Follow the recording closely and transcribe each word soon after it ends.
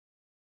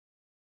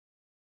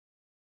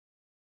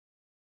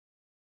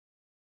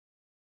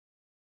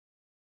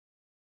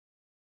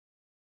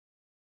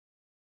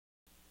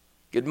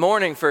Good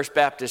morning, First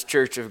Baptist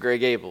Church of Gray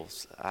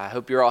Gables. I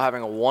hope you're all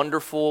having a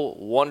wonderful,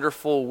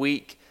 wonderful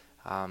week.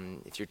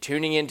 If you're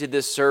tuning into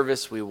this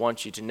service, we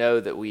want you to know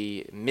that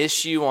we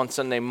miss you on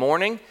Sunday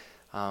morning.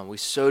 We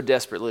so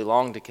desperately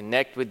long to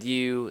connect with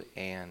you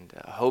and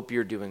hope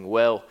you're doing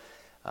well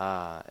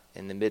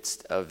in the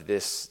midst of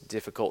this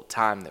difficult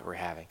time that we're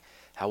having.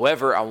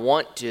 However, I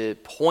want to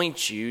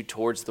point you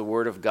towards the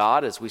Word of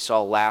God. As we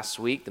saw last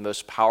week, the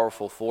most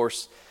powerful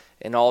force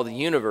in all the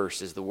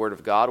universe is the Word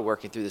of God,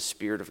 working through the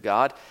Spirit of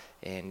God,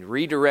 and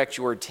redirect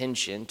your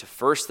attention to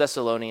 1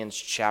 Thessalonians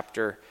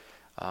chapter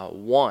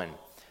 1.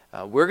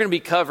 We're going to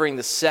be covering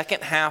the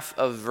second half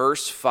of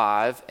verse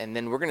 5, and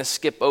then we're going to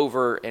skip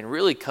over and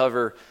really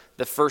cover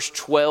the first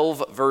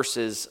 12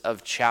 verses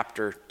of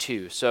chapter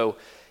 2. So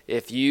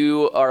if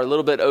you are a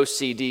little bit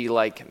OCD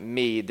like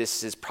me,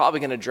 this is probably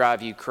going to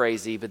drive you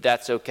crazy, but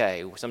that's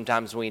okay.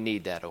 Sometimes we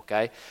need that,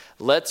 okay?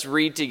 Let's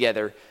read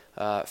together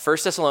 1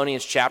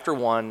 Thessalonians chapter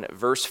 1,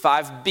 verse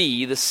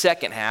 5b, the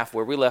second half,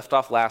 where we left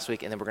off last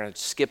week, and then we're going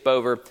to skip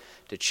over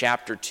to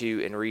chapter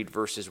 2 and read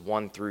verses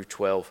 1 through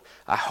 12.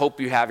 I hope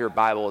you have your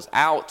Bibles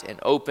out and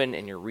open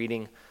and you're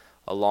reading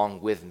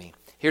along with me.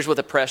 Here's what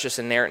the precious,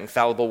 inerrant,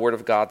 infallible Word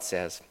of God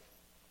says.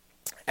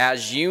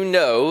 As you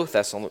know,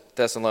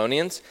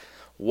 Thessalonians,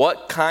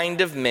 what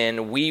kind of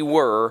men we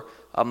were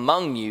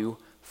among you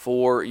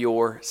for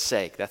your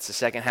sake. That's the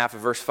second half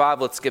of verse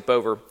 5. Let's skip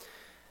over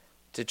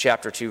to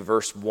chapter 2,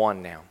 verse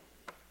 1 now.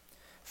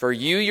 For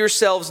you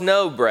yourselves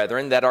know,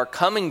 brethren, that our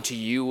coming to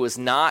you was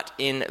not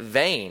in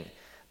vain.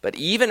 But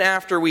even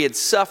after we had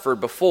suffered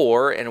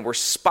before and were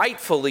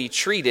spitefully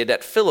treated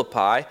at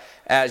Philippi,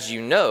 as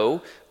you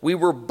know, we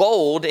were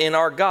bold in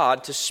our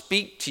God to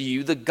speak to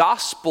you the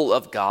gospel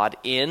of God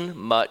in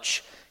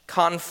much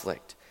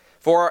conflict.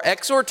 For our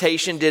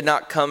exhortation did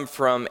not come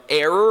from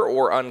error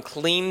or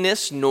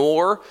uncleanness,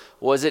 nor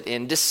was it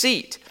in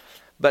deceit.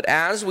 But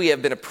as we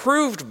have been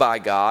approved by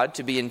God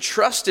to be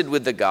entrusted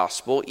with the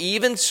gospel,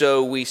 even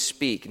so we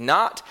speak,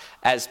 not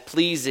as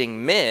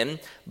pleasing men,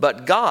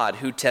 but God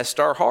who tests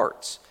our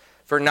hearts.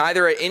 For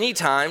neither at any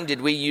time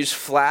did we use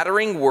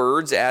flattering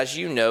words, as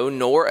you know,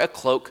 nor a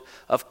cloak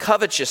of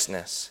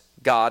covetousness.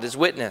 God is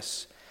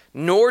witness.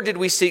 Nor did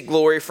we seek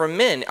glory from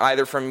men,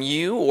 either from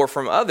you or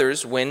from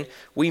others, when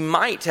we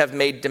might have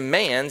made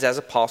demands as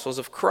apostles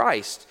of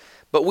Christ.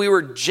 But we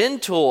were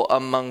gentle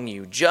among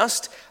you,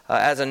 just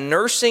as a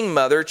nursing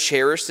mother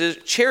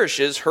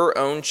cherishes her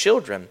own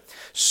children.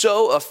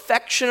 So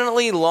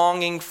affectionately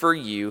longing for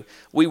you,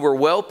 we were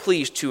well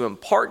pleased to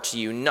impart to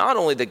you not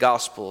only the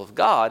gospel of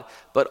God,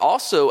 but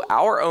also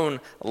our own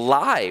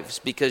lives,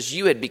 because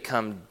you had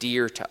become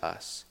dear to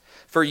us.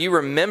 For you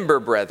remember,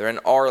 brethren,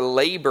 our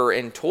labor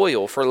and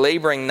toil, for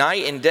laboring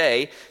night and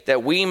day,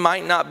 that we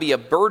might not be a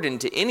burden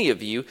to any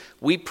of you,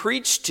 we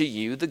preach to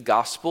you the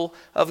gospel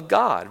of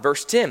God.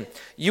 Verse 10,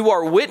 you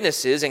are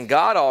witnesses, and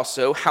God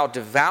also, how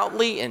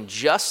devoutly and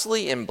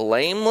justly and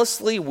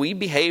blamelessly we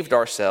behaved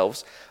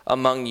ourselves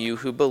among you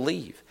who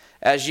believe.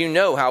 As you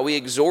know how we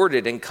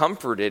exhorted and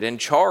comforted and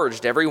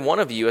charged every one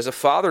of you as a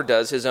father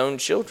does his own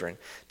children,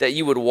 that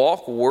you would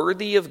walk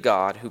worthy of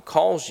God who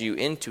calls you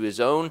into his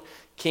own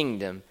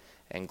kingdom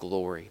and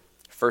glory.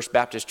 First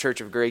Baptist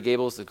Church of Gray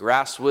Gables, the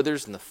grass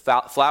withers and the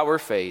flower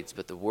fades,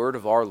 but the word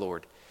of our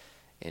Lord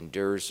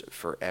endures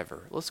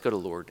forever. Let's go to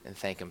Lord and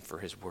thank him for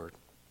his word.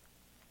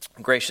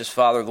 Gracious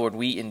Father, Lord,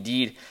 we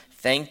indeed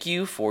thank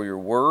you for your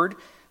word,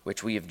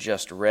 which we have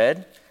just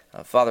read.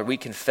 Father, we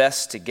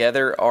confess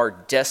together our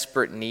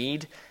desperate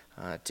need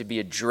to be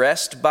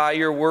addressed by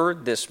your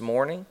word this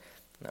morning.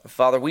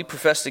 Father, we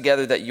profess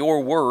together that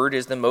your word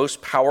is the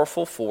most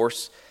powerful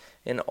force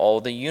in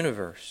all the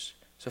universe.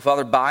 So,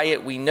 Father, by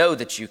it we know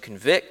that you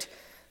convict,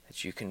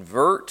 that you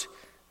convert,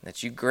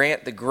 that you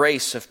grant the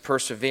grace of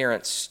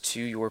perseverance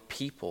to your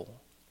people.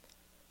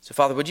 So,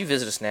 Father, would you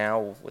visit us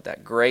now with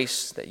that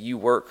grace that you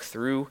work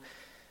through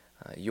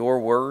your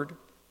word?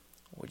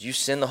 Would you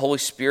send the Holy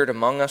Spirit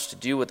among us to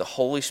do what the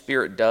Holy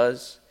Spirit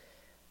does?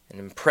 And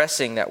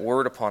impressing that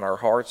word upon our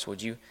hearts,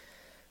 would you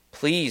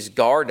please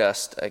guard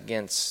us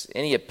against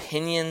any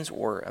opinions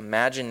or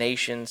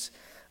imaginations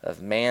of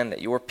man,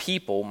 that your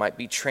people might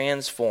be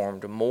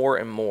transformed more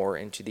and more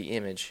into the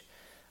image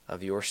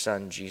of your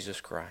Son, Jesus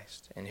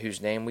Christ, in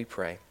whose name we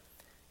pray.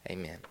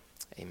 Amen.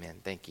 Amen.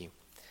 Thank you.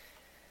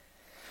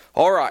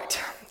 All right.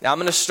 Now I'm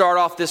going to start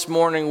off this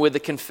morning with a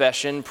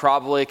confession,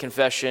 probably a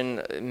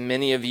confession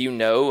many of you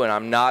know, and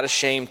I'm not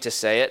ashamed to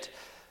say it.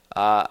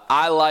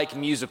 I like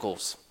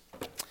musicals.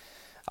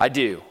 I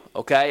do,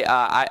 okay?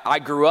 I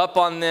grew up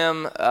on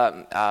them.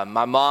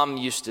 My mom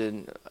used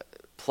to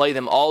play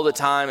them all the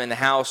time in the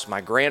house. My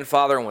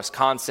grandfather in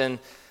Wisconsin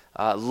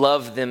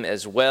loved them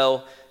as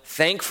well.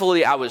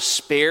 Thankfully, I was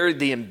spared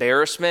the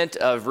embarrassment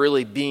of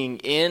really being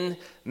in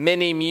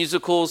many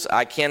musicals.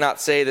 I cannot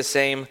say the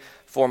same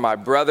for my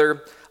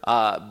brother,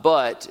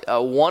 but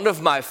one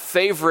of my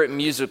favorite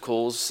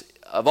musicals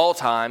of all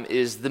time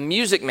is The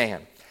Music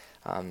Man.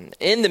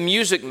 In The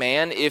Music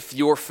Man, if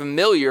you're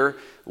familiar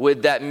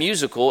with that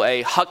musical,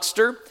 a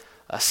huckster,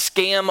 a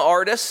scam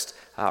artist,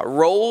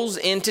 rolls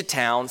into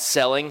town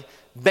selling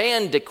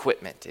band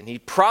equipment. And he's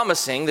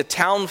promising the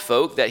town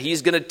folk that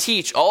he's going to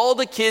teach all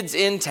the kids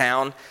in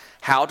town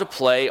how to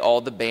play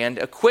all the band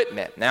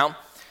equipment. Now,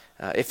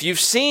 if you've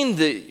seen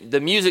the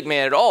Music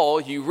Man at all,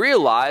 you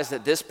realize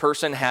that this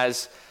person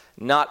has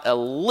not a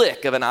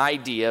lick of an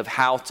idea of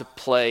how to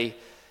play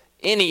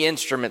any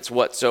instruments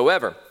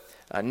whatsoever.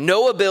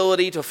 No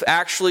ability to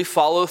actually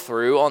follow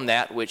through on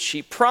that which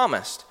he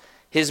promised.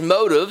 His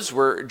motives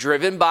were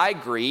driven by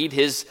greed.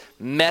 His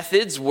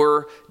methods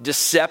were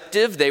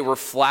deceptive. They were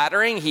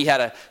flattering. He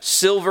had a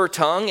silver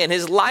tongue, and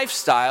his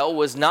lifestyle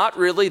was not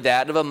really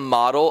that of a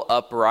model,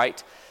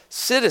 upright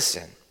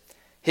citizen.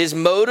 His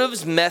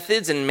motives,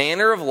 methods, and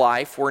manner of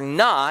life were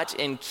not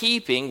in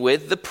keeping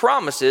with the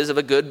promises of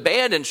a good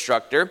band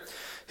instructor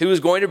who was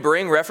going to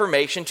bring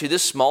reformation to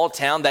this small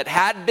town that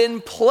had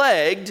been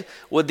plagued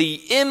with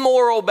the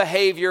immoral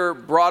behavior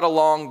brought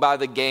along by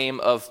the game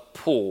of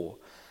pool.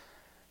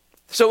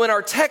 So in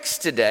our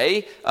text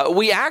today,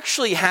 we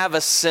actually have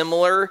a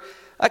similar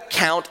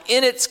account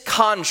in its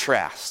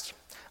contrast.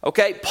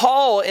 Okay,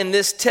 Paul in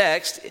this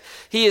text,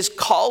 he is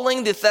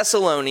calling the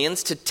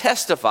Thessalonians to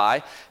testify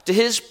to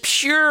his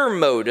pure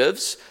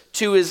motives,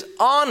 to his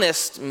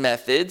honest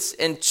methods,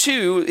 and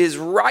to his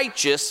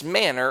righteous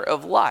manner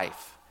of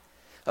life.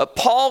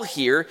 Paul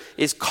here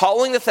is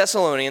calling the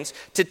Thessalonians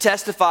to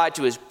testify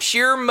to his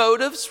pure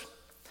motives,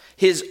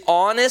 his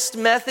honest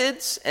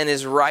methods, and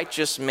his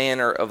righteous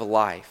manner of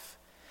life.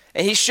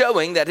 And he's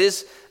showing that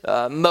his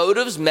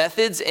motives,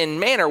 methods, and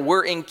manner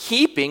were in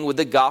keeping with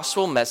the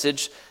gospel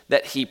message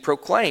that he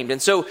proclaimed.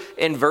 And so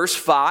in verse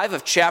 5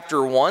 of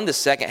chapter 1, the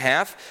second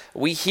half,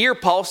 we hear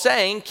Paul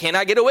saying, can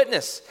I get a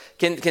witness?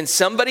 Can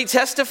somebody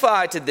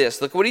testify to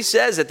this? Look what he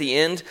says at the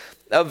end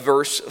of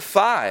verse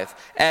 5.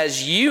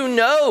 As you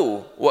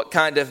know what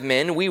kind of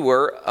men we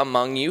were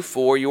among you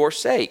for your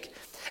sake.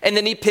 And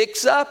then he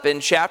picks up in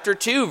chapter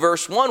 2,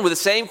 verse 1 with the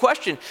same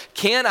question.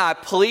 Can I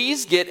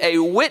please get a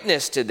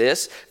witness to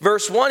this?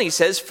 Verse 1, he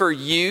says, for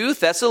you,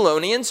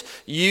 Thessalonians,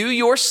 you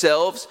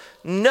yourselves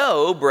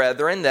know,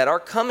 brethren, that our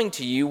coming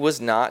to you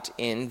was not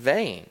in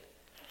vain.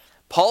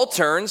 Paul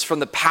turns from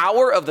the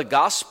power of the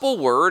gospel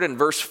word in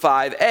verse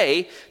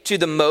 5a to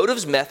the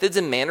motives, methods,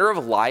 and manner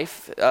of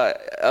life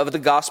of the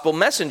gospel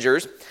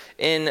messengers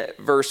in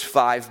verse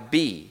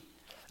 5b.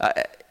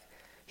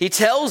 He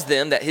tells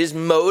them that his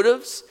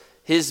motives,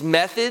 his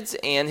methods,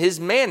 and his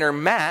manner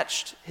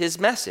matched his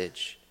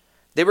message.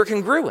 They were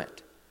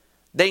congruent.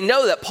 They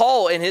know that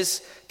Paul and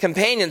his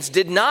companions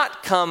did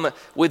not come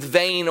with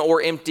vain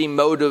or empty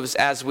motives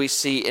as we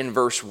see in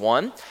verse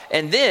 1.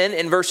 And then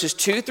in verses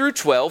 2 through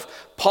 12,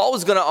 Paul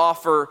is going to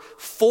offer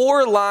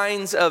 4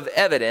 lines of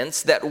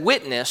evidence that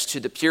witness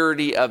to the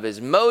purity of his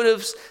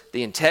motives,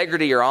 the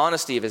integrity or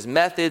honesty of his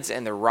methods,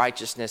 and the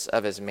righteousness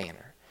of his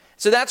manner.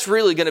 So that's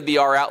really going to be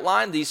our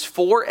outline, these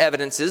 4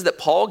 evidences that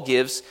Paul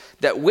gives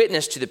that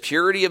witness to the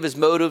purity of his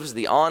motives,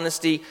 the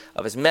honesty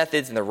of his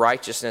methods, and the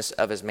righteousness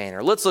of his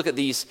manner. Let's look at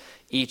these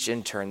each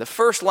in turn. The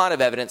first line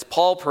of evidence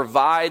Paul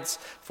provides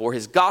for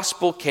his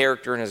gospel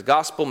character and his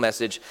gospel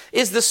message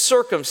is the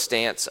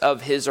circumstance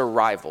of his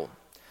arrival.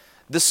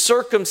 The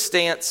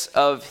circumstance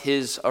of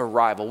his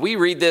arrival. We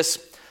read this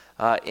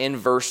in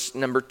verse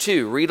number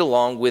 2. Read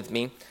along with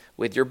me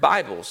with your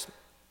Bibles.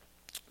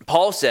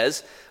 Paul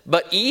says,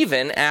 but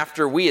even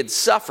after we had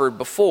suffered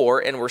before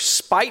and were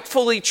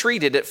spitefully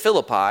treated at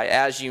Philippi,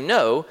 as you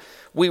know,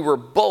 we were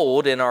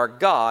bold in our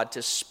God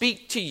to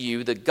speak to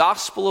you the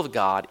gospel of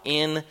God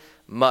in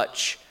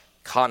much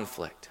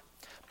conflict.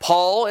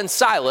 Paul and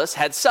Silas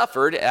had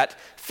suffered at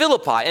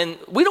Philippi, and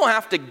we don't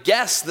have to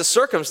guess the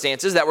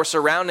circumstances that were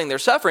surrounding their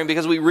suffering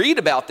because we read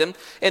about them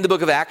in the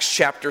book of Acts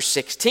chapter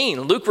 16.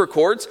 Luke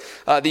records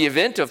the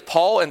event of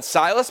Paul and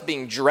Silas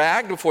being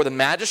dragged before the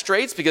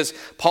magistrates because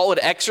Paul had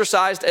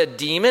exorcised a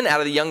demon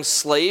out of the young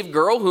slave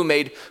girl who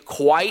made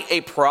quite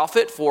a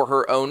profit for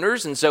her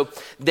owners. And so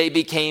they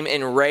became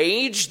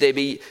enraged, they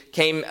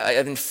became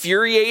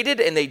infuriated,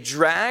 and they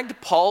dragged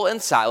Paul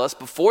and Silas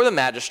before the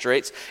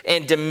magistrates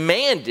and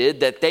demanded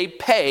that they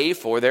pay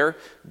for their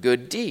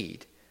good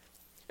deed.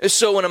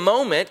 So in a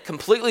moment,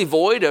 completely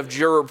void of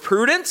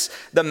jurisprudence,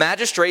 the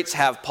magistrates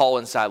have Paul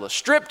and Silas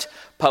stripped,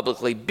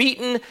 publicly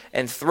beaten,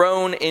 and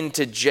thrown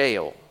into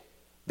jail.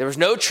 There was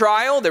no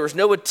trial. There was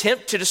no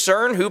attempt to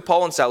discern who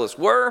Paul and Silas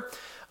were,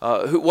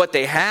 what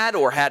they had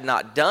or had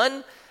not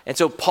done. And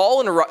so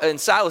Paul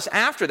and Silas,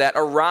 after that,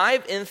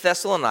 arrived in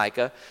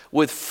Thessalonica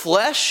with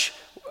fresh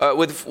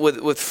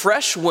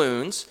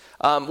wounds,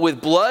 with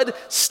blood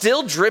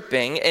still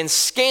dripping, and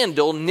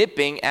scandal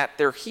nipping at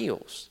their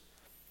heels.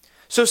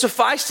 So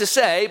suffice to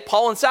say,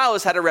 Paul and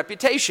Silas had a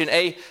reputation,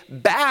 a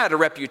bad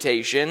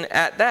reputation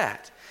at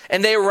that.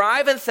 And they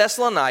arrive in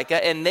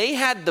Thessalonica, and they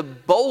had the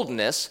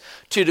boldness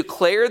to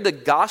declare the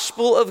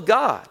gospel of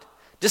God,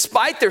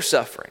 despite their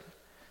suffering.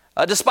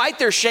 Despite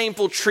their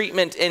shameful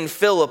treatment in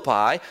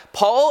Philippi,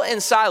 Paul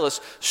and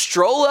Silas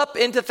stroll up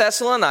into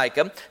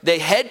Thessalonica, they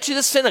head to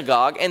the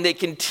synagogue, and they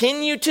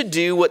continue to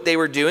do what they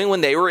were doing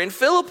when they were in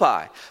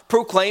Philippi,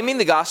 proclaiming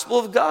the gospel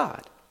of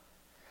God.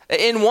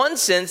 In one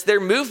sense, their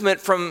movement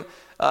from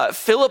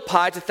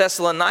Philippi to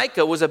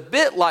Thessalonica was a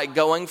bit like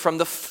going from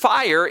the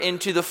fire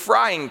into the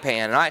frying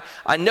pan. And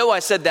I know I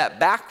said that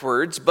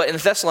backwards, but in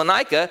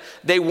Thessalonica,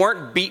 they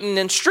weren't beaten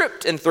and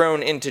stripped and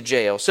thrown into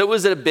jail. So it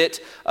was a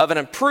bit of an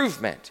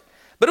improvement.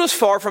 But it was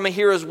far from a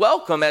hero's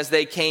welcome as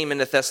they came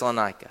into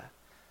Thessalonica.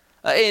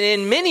 And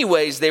in many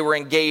ways, they were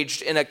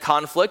engaged in a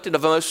conflict of a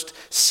most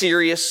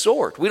serious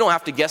sort. We don't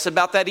have to guess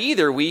about that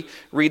either. We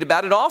read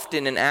about it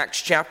often in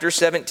Acts chapter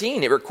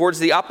 17. It records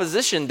the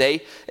opposition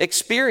they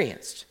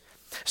experienced.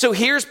 So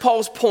here's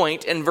Paul's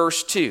point in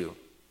verse 2.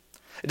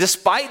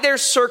 Despite their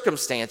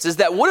circumstances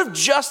that would have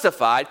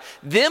justified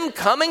them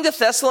coming to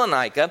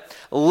Thessalonica,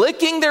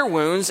 licking their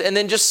wounds, and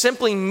then just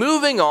simply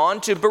moving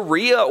on to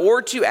Berea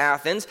or to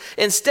Athens,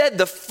 instead,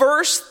 the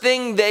first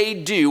thing they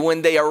do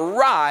when they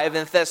arrive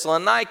in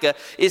Thessalonica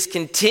is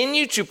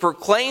continue to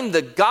proclaim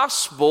the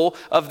gospel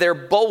of their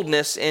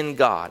boldness in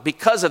God,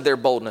 because of their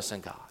boldness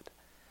in God.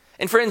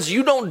 And friends,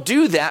 you don't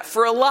do that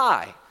for a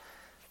lie.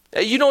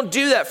 You don't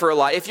do that for a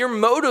lie. If your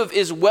motive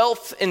is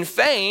wealth and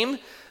fame,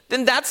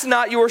 then that's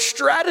not your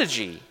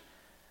strategy.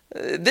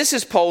 This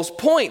is Paul's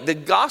point. The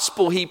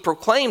gospel he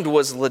proclaimed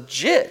was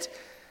legit.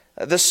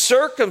 The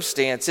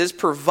circumstances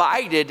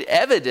provided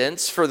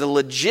evidence for the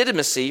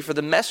legitimacy for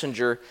the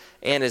messenger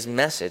and his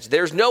message.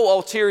 There's no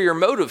ulterior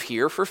motive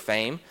here for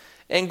fame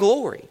and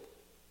glory.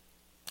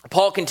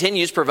 Paul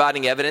continues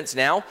providing evidence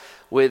now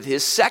with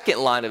his second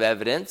line of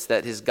evidence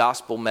that his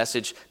gospel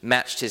message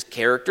matched his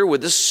character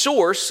with the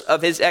source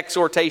of his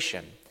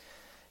exhortation.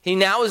 He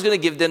now is going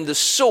to give them the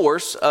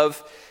source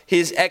of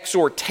his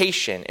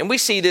exhortation. And we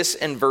see this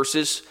in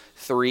verses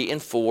 3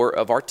 and 4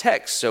 of our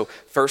text. So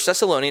 1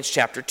 Thessalonians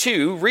chapter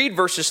 2, read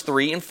verses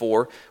 3 and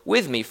 4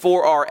 with me.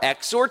 For our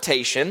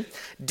exhortation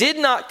did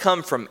not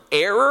come from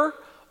error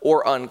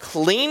or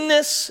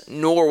uncleanness,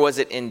 nor was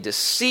it in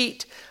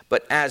deceit,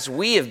 but as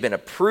we have been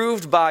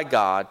approved by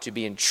God to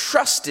be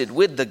entrusted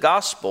with the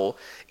gospel,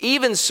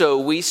 even so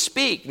we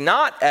speak,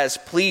 not as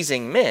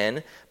pleasing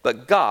men,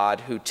 but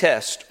God who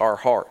tests our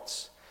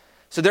hearts.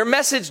 So their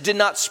message did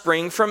not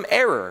spring from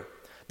error.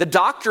 The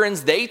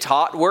doctrines they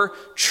taught were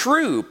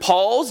true.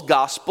 Paul's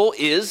gospel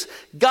is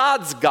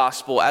God's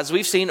gospel, as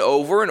we've seen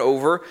over and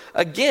over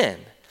again.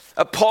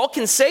 Paul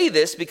can say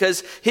this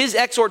because his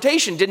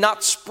exhortation did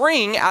not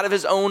spring out of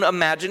his own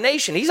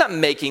imagination. He's not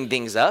making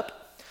things up.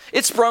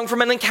 It sprung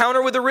from an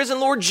encounter with the risen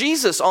Lord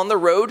Jesus on the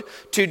road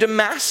to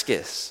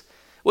Damascus.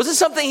 It wasn't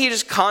something he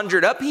just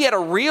conjured up. He had a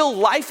real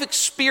life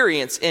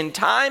experience in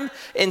time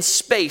and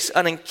space,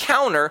 an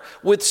encounter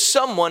with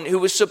someone who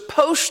was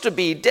supposed to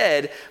be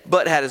dead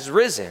but has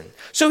risen.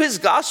 So his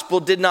gospel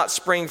did not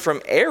spring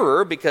from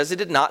error because it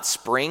did not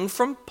spring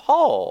from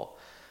Paul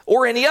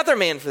or any other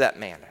man for that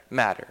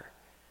matter.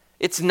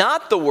 It's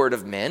not the word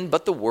of men,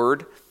 but the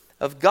word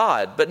of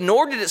God. But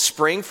nor did it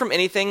spring from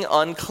anything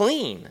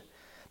unclean.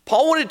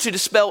 Paul wanted to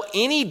dispel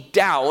any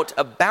doubt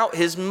about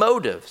his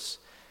motives.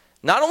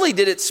 Not only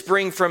did it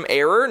spring from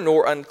error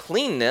nor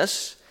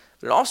uncleanness,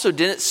 but it also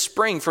didn't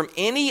spring from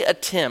any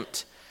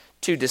attempt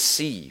to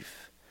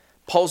deceive.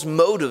 Paul's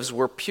motives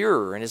were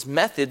pure and his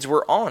methods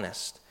were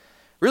honest.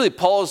 Really,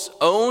 Paul's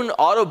own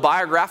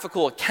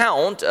autobiographical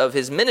account of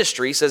his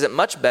ministry says it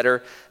much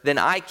better than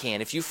I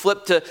can. If you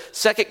flip to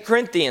 2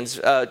 Corinthians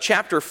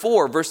chapter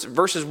 4,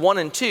 verses 1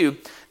 and 2,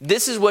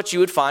 this is what you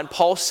would find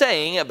Paul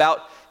saying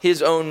about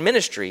his own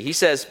ministry. He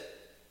says,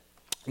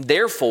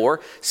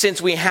 therefore,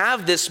 since we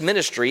have this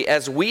ministry,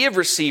 as we have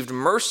received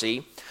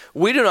mercy,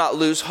 we do not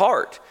lose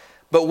heart,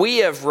 but we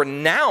have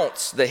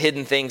renounced the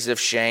hidden things of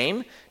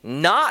shame,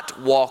 not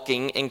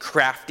walking in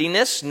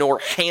craftiness, nor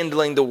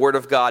handling the word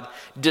of God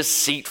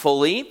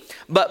deceitfully,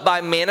 but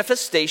by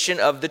manifestation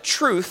of the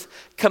truth,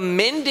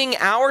 commending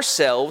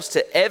ourselves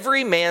to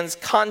every man's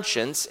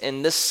conscience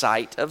in the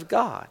sight of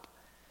God.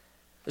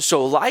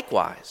 So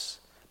likewise,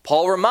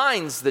 Paul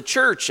reminds the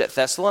church at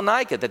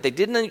Thessalonica that they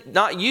did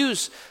not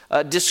use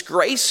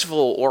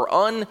disgraceful or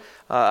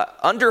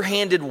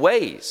underhanded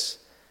ways.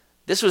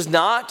 This was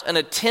not an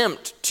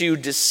attempt to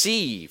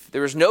deceive.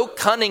 There was no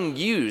cunning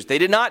used. They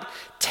did not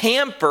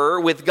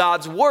tamper with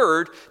God's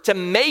word to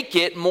make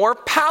it more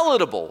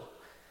palatable.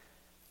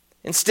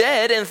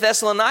 Instead, in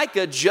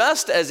Thessalonica,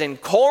 just as in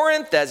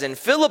Corinth, as in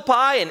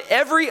Philippi, and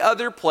every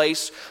other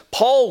place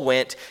Paul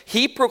went,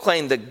 he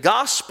proclaimed the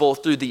gospel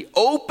through the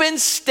open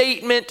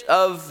statement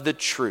of the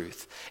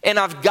truth. And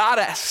I've got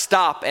to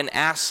stop and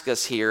ask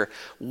us here,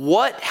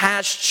 what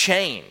has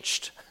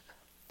changed?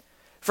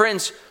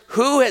 Friends,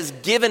 who has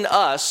given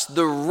us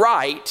the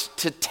right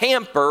to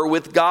tamper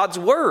with God's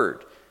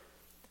word?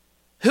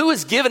 Who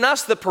has given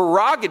us the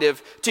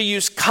prerogative to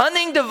use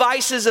cunning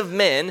devices of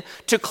men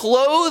to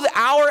clothe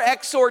our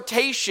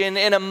exhortation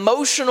in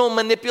emotional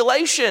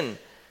manipulation?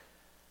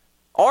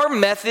 Our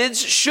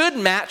methods should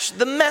match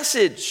the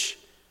message.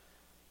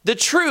 The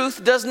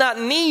truth does not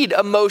need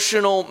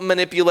emotional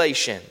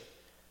manipulation.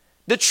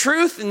 The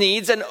truth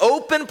needs an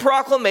open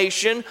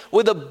proclamation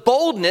with a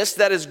boldness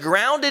that is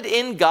grounded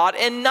in God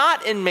and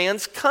not in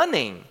man's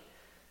cunning.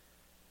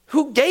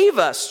 Who gave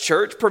us,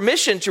 church,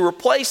 permission to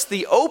replace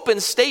the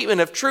open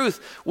statement of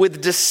truth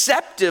with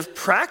deceptive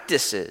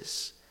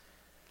practices?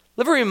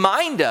 Let me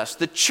remind us,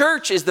 the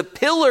church is the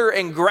pillar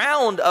and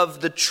ground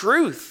of the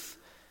truth.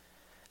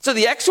 So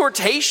the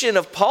exhortation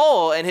of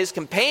Paul and his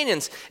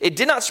companions, it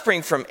did not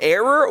spring from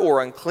error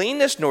or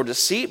uncleanness nor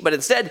deceit, but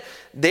instead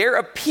their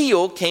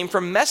appeal came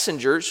from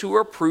messengers who were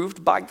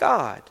approved by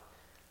God,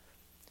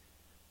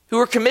 who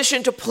were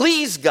commissioned to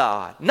please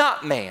God,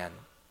 not man.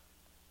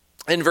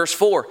 In verse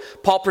 4,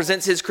 Paul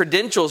presents his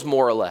credentials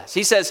more or less.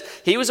 He says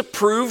he was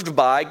approved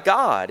by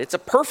God. It's a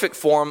perfect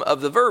form of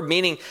the verb,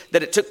 meaning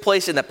that it took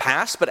place in the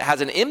past, but it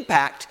has an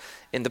impact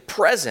in the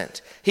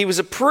present. He was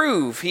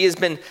approved. He has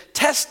been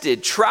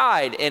tested,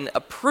 tried, and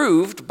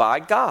approved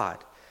by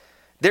God.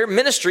 Their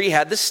ministry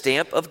had the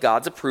stamp of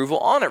God's approval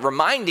on it,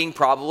 reminding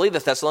probably the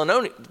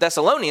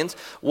Thessalonians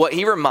what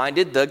he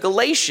reminded the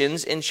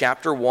Galatians in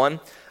chapter 1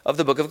 of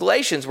the book of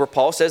Galatians, where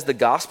Paul says, the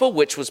gospel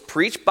which was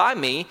preached by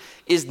me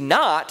is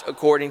not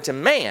according to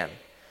man.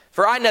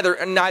 For I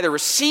neither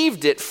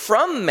received it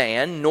from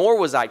man, nor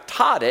was I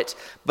taught it,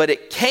 but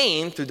it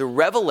came through the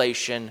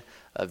revelation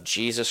of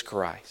Jesus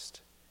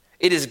Christ.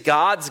 It is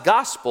God's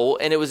gospel,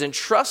 and it was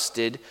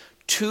entrusted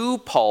to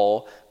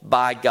Paul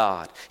by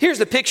God. Here's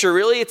the picture,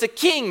 really. It's a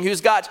king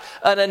who's got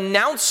an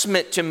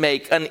announcement to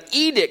make, an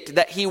edict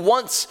that he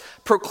once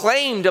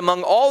proclaimed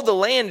among all the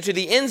land to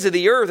the ends of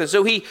the earth. And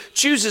so he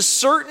chooses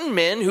certain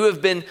men who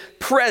have been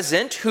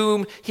present,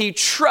 whom he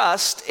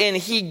trusts, and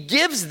he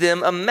gives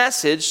them a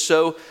message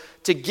so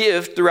to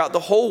give throughout the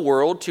whole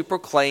world to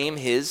proclaim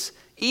his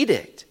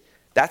edict.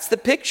 That's the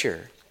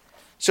picture.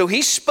 So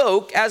he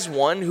spoke as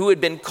one who had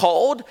been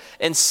called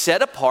and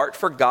set apart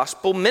for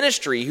gospel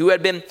ministry, who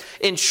had been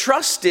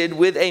entrusted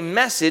with a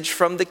message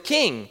from the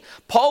king.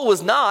 Paul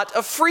was not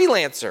a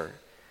freelancer.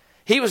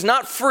 He was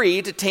not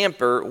free to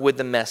tamper with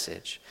the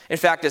message. In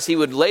fact, as he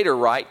would later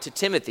write to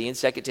Timothy in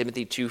 2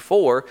 Timothy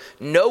 2:4,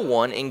 no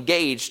one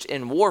engaged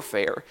in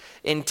warfare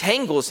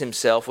entangles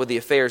himself with the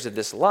affairs of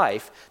this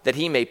life, that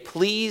he may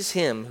please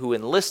him who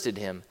enlisted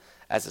him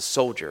as a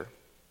soldier.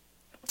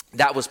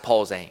 That was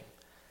Paul's aim.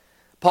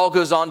 Paul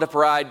goes on to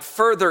provide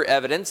further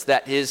evidence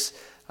that his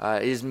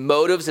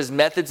motives, his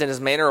methods, and his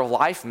manner of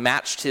life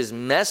matched his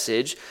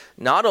message,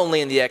 not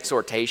only in the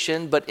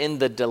exhortation, but in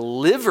the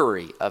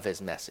delivery of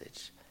his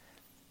message.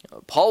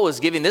 Paul was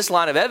giving this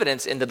line of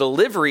evidence in the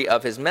delivery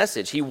of his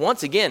message. He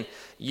once again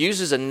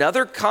uses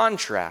another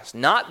contrast,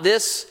 not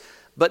this,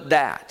 but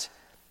that.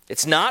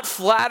 It's not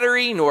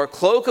flattery, nor a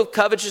cloak of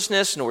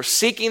covetousness, nor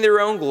seeking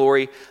their own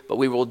glory, but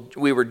we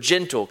were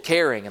gentle,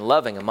 caring, and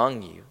loving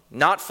among you.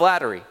 Not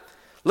flattery.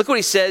 Look what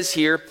he says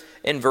here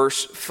in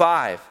verse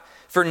 5.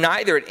 For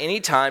neither at any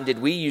time did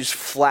we use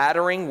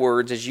flattering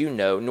words, as you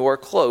know, nor a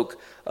cloak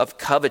of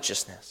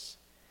covetousness.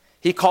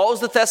 He calls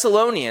the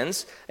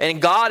Thessalonians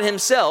and God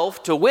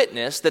himself to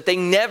witness that they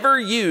never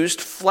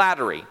used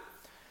flattery.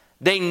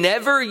 They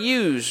never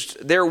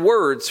used their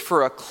words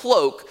for a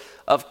cloak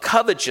of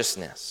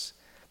covetousness.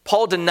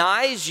 Paul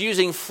denies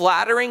using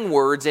flattering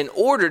words in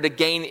order to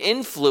gain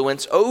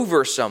influence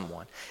over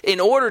someone, in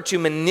order to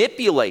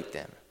manipulate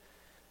them.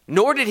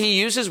 Nor did he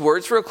use his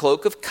words for a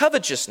cloak of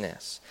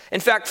covetousness.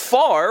 In fact,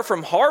 far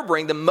from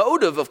harboring the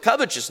motive of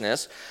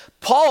covetousness,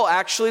 Paul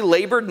actually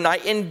labored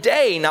night and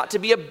day not to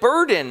be a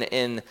burden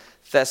in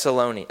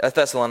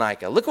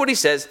Thessalonica. Look what he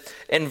says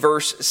in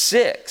verse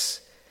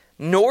 6.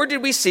 Nor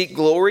did we seek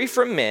glory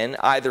from men,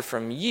 either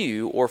from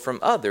you or from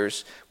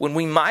others, when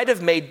we might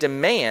have made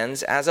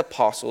demands as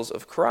apostles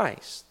of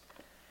Christ.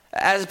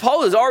 As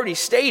Paul has already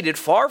stated,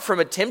 far from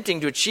attempting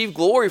to achieve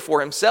glory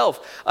for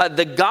himself,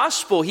 the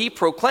gospel he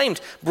proclaimed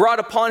brought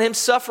upon him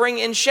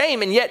suffering and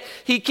shame, and yet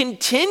he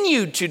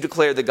continued to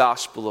declare the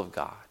gospel of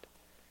God.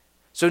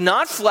 So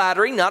not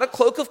flattery, not a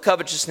cloak of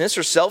covetousness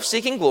or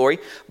self-seeking glory,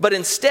 but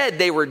instead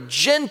they were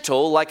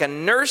gentle like a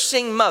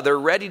nursing mother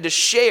ready to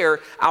share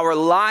our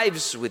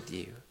lives with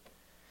you.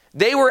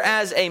 They were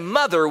as a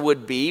mother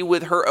would be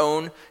with her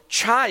own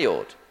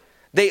child.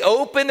 They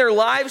open their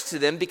lives to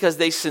them because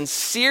they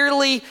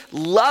sincerely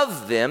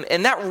love them,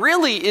 and that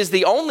really is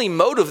the only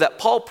motive that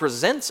Paul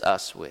presents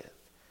us with.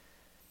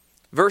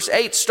 Verse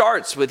 8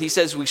 starts with, he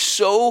says, we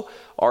so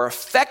are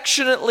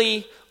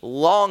affectionately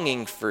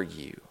longing for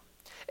you.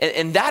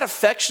 And that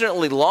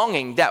affectionately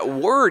longing, that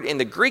word in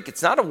the Greek,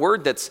 it's not a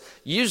word that's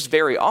used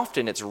very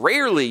often. It's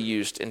rarely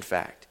used, in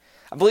fact.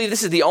 I believe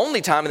this is the only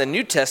time in the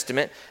New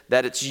Testament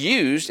that it's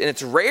used, and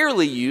it's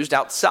rarely used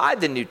outside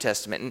the New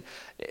Testament.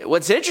 And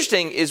what's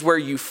interesting is where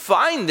you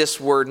find this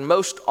word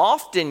most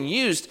often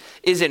used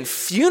is in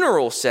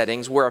funeral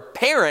settings where a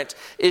parent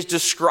is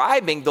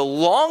describing the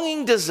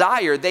longing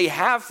desire they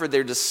have for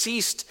their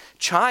deceased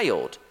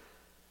child.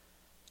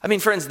 I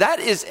mean, friends, that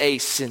is a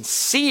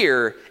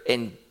sincere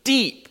and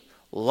deep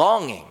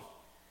longing.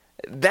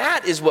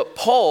 That is what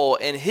Paul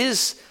and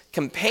his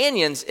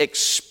companions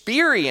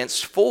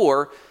experienced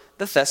for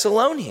the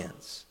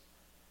Thessalonians.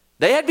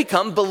 They had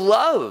become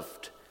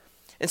beloved.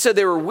 And so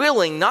they were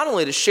willing not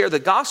only to share the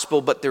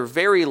gospel, but their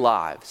very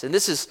lives. And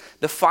this is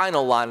the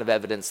final line of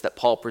evidence that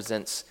Paul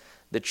presents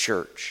the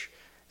church.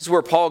 This is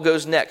where Paul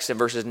goes next in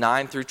verses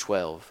 9 through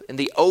 12, in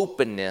the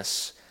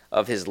openness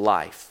of his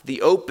life.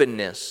 The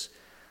openness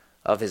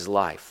of his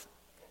life.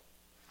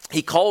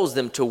 He calls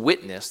them to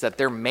witness that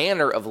their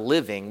manner of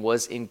living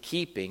was in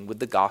keeping with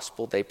the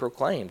gospel they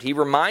proclaimed. He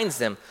reminds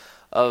them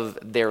of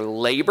their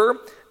labor,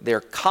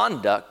 their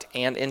conduct,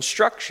 and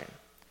instruction.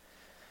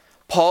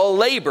 Paul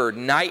labored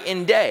night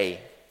and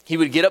day. He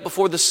would get up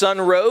before the sun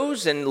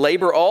rose and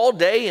labor all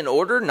day in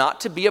order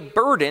not to be a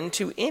burden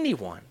to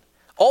anyone,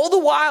 all the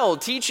while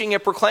teaching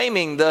and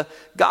proclaiming the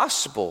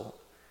gospel.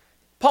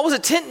 Paul was a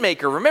tent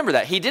maker, remember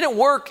that. He didn't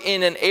work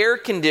in an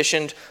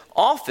air-conditioned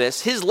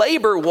office. His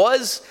labor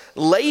was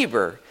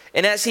labor.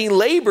 And as he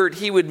labored,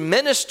 he would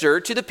minister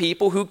to the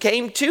people who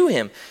came to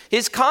him.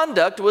 His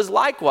conduct was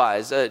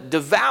likewise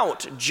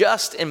devout,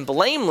 just, and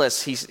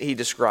blameless, he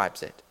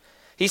describes it.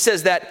 He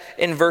says that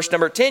in verse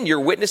number 10,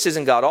 you're witnesses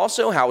in God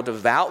also how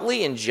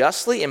devoutly and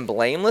justly and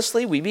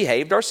blamelessly we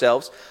behaved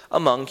ourselves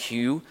among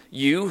you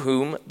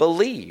whom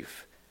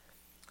believe.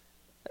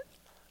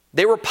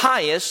 They were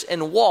pious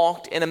and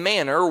walked in a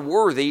manner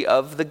worthy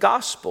of the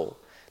gospel.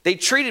 They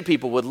treated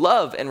people with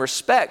love and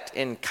respect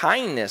and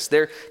kindness.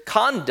 Their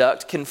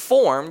conduct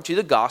conformed to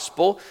the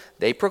gospel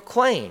they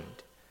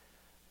proclaimed.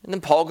 And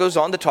then Paul goes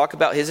on to talk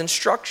about his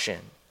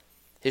instruction,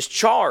 his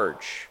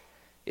charge.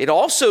 It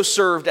also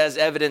served as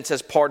evidence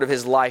as part of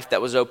his life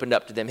that was opened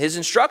up to them. His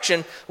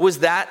instruction was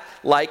that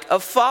like a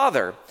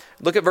father.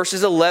 Look at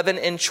verses 11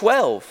 and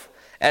 12.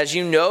 As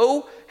you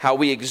know how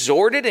we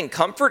exhorted and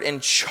comfort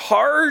and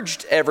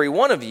charged every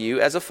one of you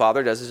as a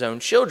father does his own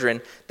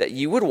children, that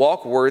you would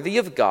walk worthy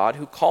of God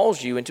who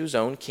calls you into his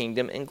own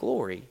kingdom and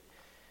glory.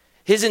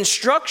 His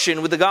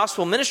instruction with the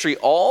gospel ministry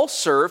all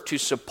served to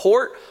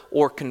support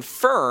or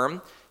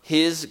confirm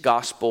his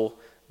gospel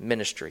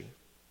ministry.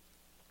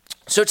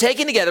 So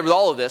taken together with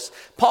all of this,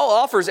 Paul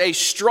offers a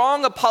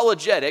strong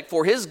apologetic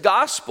for his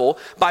gospel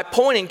by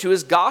pointing to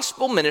his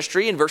gospel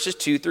ministry in verses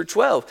 2 through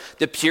 12.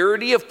 The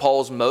purity of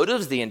Paul's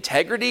motives, the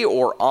integrity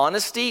or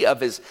honesty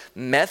of his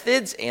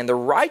methods, and the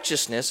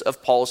righteousness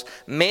of Paul's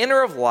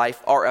manner of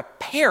life are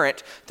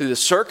apparent through the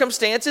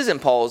circumstances in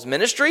Paul's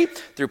ministry,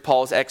 through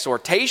Paul's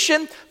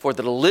exhortation, for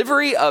the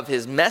delivery of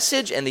his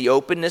message, and the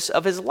openness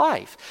of his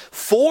life.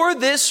 For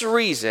this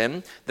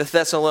reason, the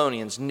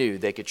Thessalonians knew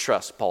they could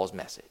trust Paul's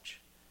message.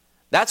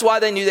 That's why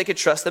they knew they could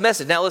trust the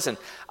message. Now listen,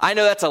 I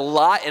know that's a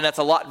lot, and that's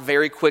a lot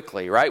very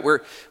quickly, right?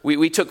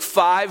 We took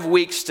 5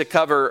 weeks to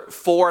cover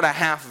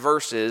 4.5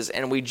 verses,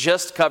 and we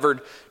just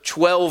covered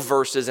 12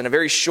 verses in a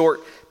very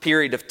short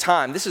period of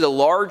time. This is a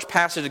large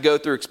passage to go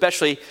through,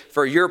 especially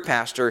for your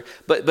pastor,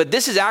 but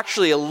this is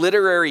actually a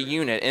literary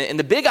unit. And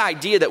the big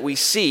idea that we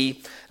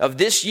see of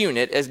this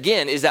unit,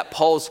 again, is that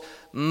Paul's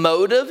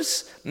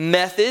motives,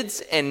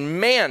 methods, and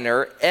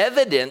manner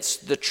evidence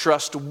the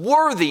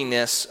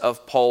trustworthiness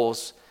of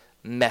Paul's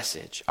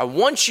message. I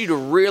want you to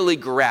really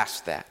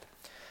grasp that.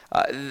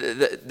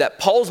 That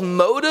Paul's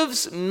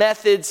motives,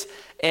 methods,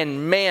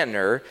 and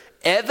manner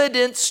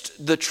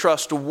evidenced the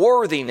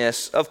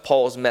trustworthiness of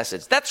Paul's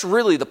message. That's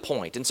really the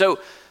point. And so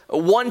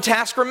one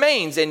task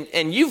remains,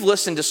 and you've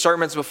listened to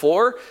sermons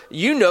before.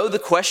 You know the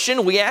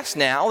question we ask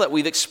now that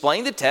we've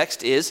explained the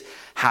text is,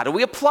 how do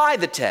we apply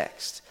the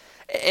text?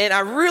 And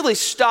I really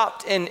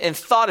stopped and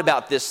thought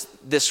about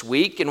this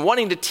week and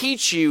wanting to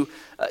teach you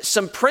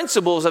some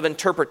principles of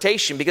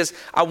interpretation, because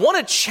I want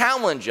to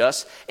challenge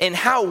us in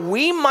how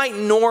we might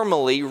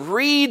normally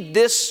read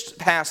this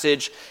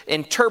passage,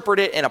 interpret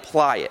it, and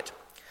apply it.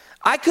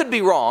 I could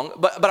be wrong,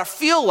 but I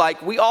feel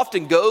like we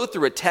often go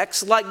through a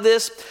text like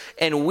this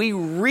and we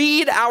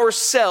read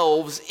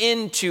ourselves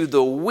into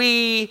the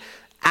we,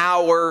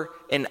 our,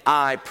 and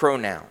I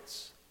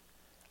pronouns.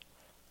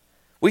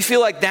 We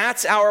feel like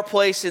that's our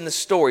place in the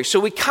story.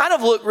 So we kind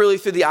of look really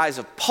through the eyes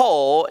of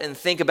Paul and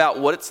think about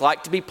what it's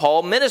like to be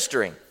Paul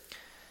ministering.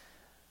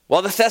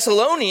 While the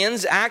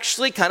Thessalonians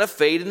actually kind of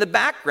fade in the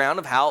background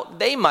of how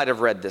they might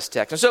have read this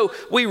text. And so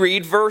we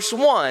read verse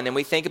 1 and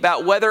we think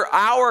about whether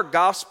our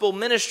gospel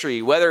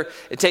ministry, whether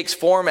it takes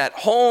form at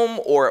home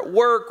or at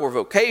work or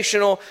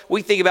vocational,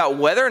 we think about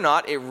whether or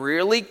not it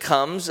really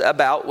comes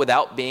about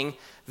without being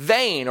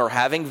vain or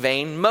having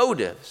vain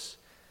motives.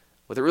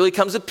 Whether it really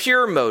comes with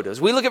pure motives.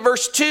 We look at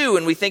verse 2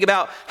 and we think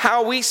about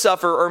how we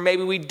suffer, or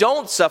maybe we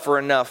don't suffer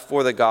enough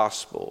for the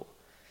gospel.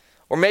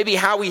 Or maybe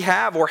how we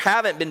have or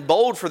haven't been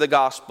bold for the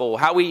gospel.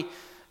 How we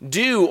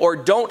do or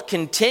don't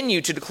continue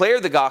to declare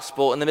the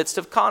gospel in the midst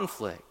of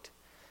conflict.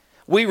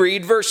 We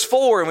read verse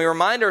 4 and we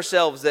remind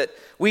ourselves that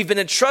we've been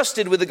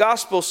entrusted with the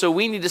gospel, so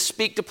we need to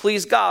speak to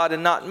please God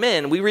and not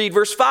men. We read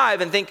verse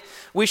 5 and think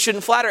we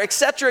shouldn't flatter,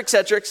 etc.,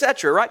 etc.,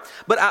 etc., right?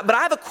 But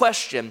I have a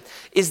question.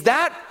 Is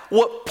that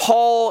what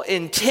Paul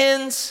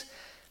intends?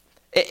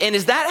 And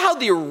is that how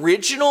the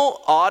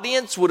original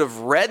audience would have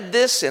read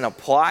this and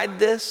applied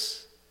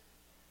this?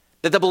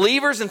 That the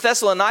believers in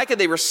Thessalonica,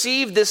 they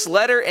received this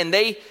letter and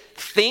they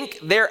think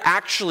they're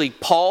actually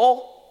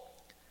Paul?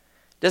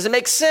 Does it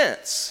make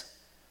sense?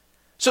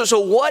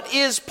 So what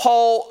is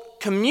Paul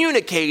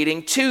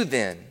communicating to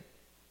them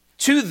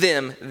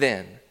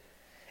then?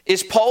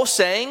 Is Paul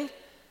saying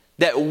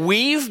that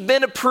we've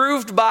been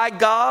approved by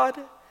God,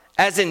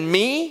 as in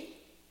me?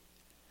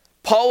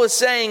 Paul is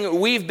saying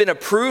we've been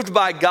approved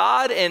by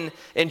God and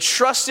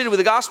entrusted with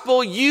the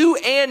gospel, you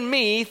and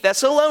me,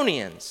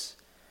 Thessalonians.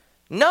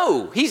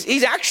 No,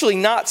 he's actually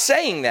not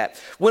saying that.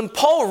 When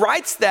Paul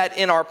writes that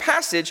in our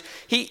passage,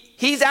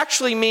 he's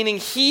actually meaning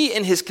he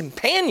and his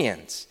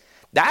companions.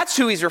 That's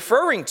who he's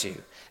referring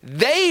to.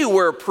 They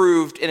were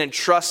approved and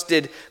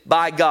entrusted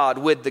by God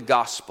with the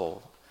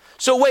gospel.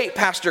 So wait,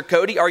 Pastor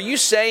Cody, are you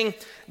saying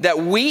that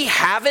we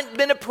haven't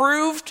been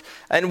approved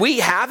and we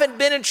haven't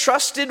been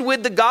entrusted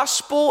with the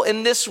gospel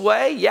in this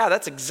way? Yeah,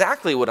 that's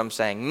exactly what I'm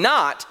saying.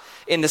 Not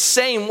in the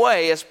same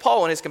way as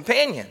Paul and his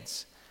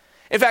companions.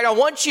 In fact, I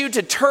want you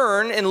to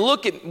turn and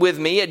look with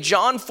me at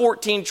John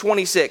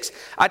 14:26.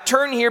 I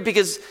turn here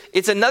because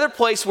it's another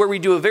place where we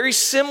do a very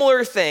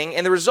similar thing,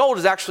 and the result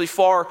is actually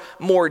far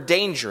more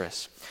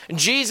dangerous.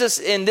 Jesus,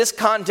 in this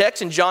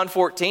context, in John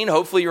 14,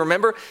 hopefully you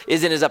remember,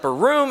 is in his upper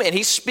room, and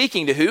he's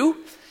speaking to who?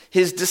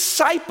 His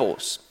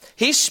disciples.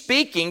 He's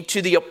speaking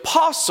to the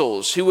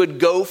apostles who would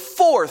go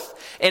forth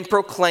and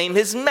proclaim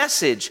his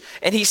message.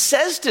 And he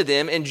says to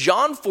them in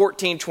John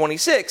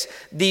 14:26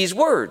 these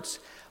words,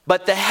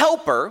 "But the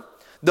Helper,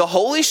 the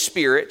Holy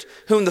Spirit,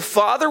 whom the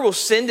Father will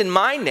send in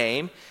my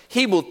name,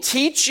 he will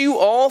teach you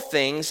all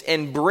things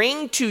and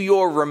bring to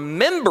your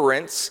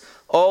remembrance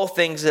all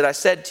things that I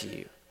said to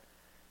you."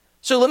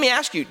 So let me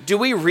ask you, do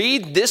we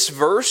read this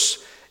verse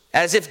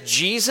as if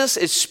Jesus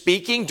is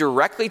speaking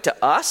directly to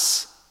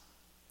us?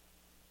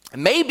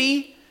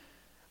 Maybe,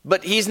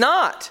 but he's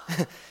not.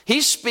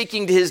 He's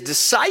speaking to his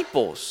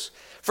disciples.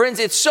 Friends,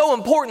 it's so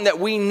important that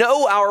we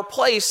know our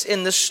place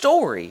in the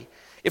story.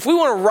 If we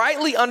want to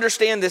rightly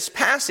understand this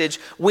passage,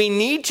 we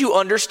need to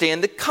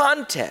understand the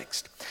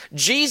context.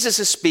 Jesus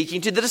is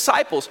speaking to the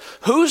disciples.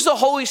 Who's the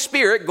Holy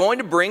Spirit going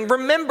to bring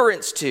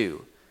remembrance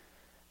to?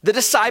 The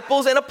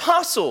disciples and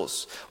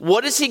apostles.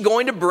 What is he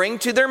going to bring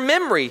to their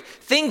memory?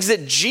 Things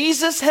that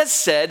Jesus has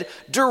said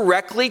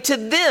directly to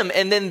them.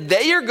 And then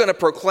they are going to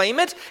proclaim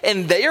it,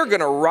 and they are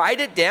going to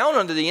write it down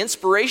under the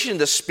inspiration of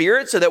the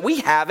Spirit so that we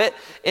have it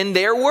in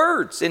their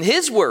words, in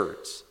his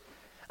words.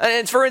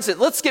 And for instance,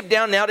 let's skip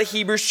down now to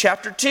Hebrews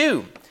chapter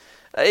 2.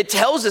 It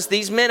tells us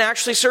these men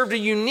actually served a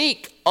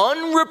unique,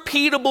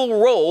 unrepeatable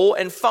role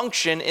and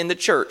function in the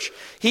church.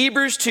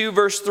 Hebrews 2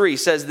 verse 3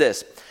 says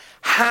this,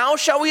 "How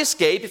shall we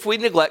escape if we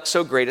neglect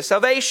so great a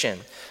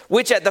salvation,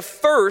 which at the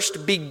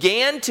first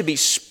began to be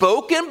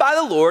spoken by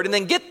the Lord," and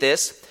then get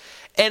this,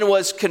 "and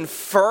was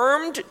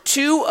confirmed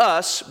to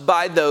us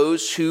by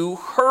those who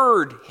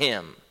heard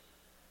him."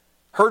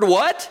 Heard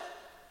what?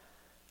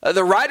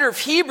 The writer of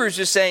Hebrews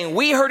is saying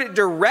we heard it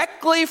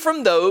directly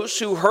from those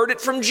who heard it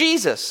from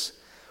Jesus.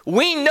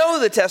 We know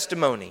the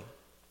testimony.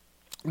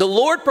 The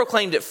Lord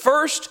proclaimed it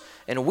first,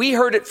 and we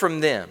heard it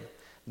from them.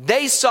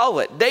 They saw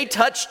it. They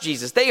touched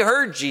Jesus. They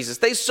heard Jesus.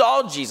 They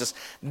saw Jesus.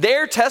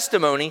 Their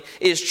testimony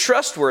is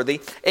trustworthy.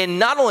 And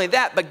not only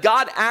that, but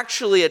God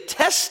actually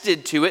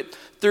attested to it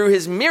through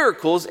his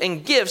miracles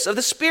and gifts of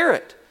the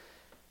Spirit.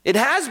 It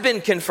has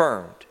been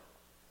confirmed.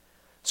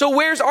 So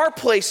where's our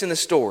place in the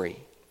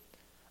story?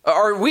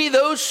 Are we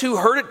those who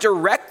heard it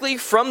directly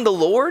from the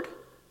Lord?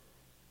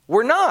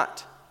 We're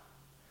not.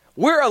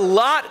 We're a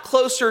lot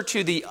closer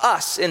to the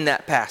us in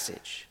that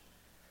passage.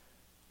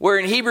 Where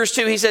in Hebrews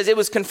 2, he says it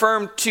was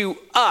confirmed to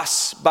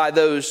us by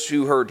those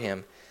who heard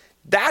him.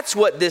 That's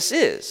what this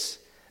is.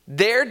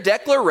 Their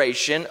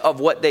declaration of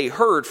what they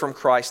heard from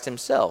Christ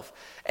himself.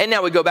 And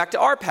now we go back to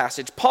our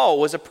passage. Paul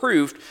was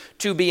approved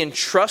to be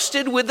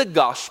entrusted with the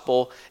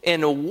gospel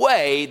in a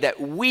way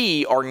that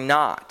we are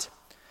not.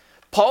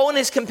 Paul and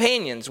his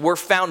companions were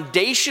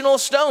foundational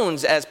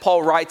stones, as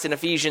Paul writes in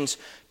Ephesians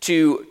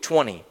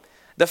 2:20.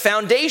 The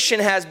foundation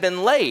has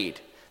been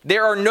laid.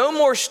 There are no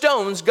more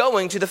stones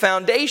going to the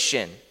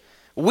foundation.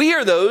 We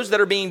are those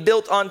that are being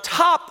built on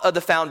top of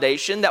the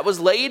foundation that was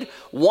laid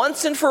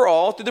once and for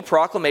all through the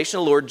proclamation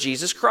of the Lord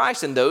Jesus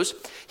Christ and those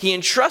he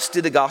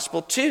entrusted the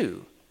gospel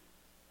to.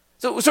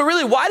 So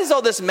really, why does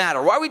all this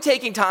matter? Why are we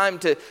taking time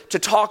to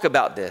talk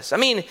about this? I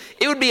mean,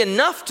 it would be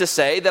enough to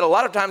say that a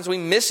lot of times we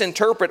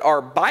misinterpret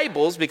our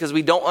Bibles because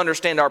we don't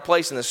understand our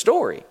place in the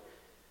story.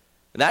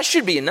 That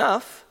should be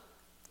enough.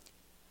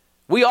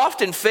 We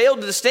often fail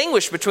to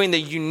distinguish between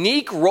the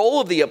unique role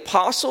of the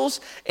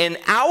apostles and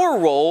our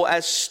role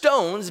as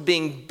stones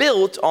being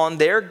built on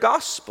their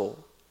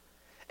gospel.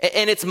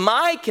 And it's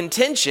my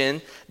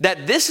contention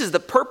that this is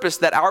the purpose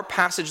that our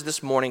passage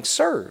this morning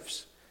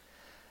serves.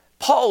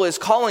 Paul is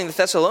calling the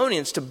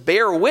Thessalonians to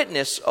bear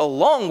witness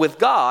along with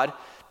God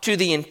to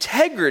the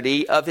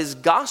integrity of his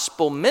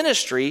gospel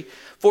ministry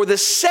for the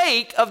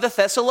sake of the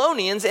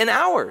Thessalonians and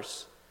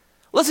ours.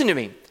 Listen to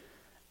me.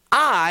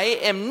 I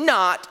am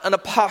not an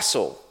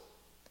apostle.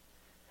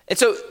 And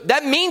so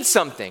that means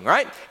something,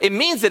 right? It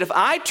means that if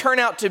I turn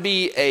out to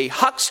be a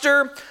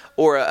huckster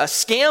or a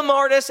scam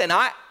artist and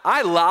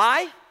I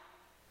lie,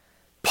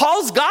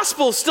 Paul's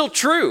gospel is still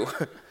true.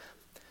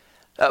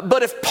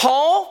 But if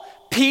Paul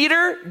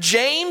Peter,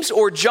 James,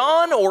 or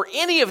John, or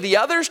any of the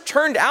others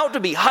turned out to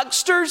be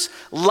hucksters,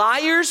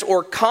 liars,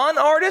 or con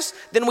artists,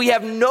 then we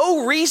have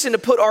no reason to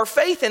put our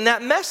faith in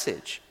that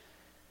message.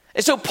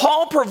 And so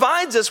Paul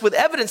provides us with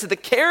evidence that the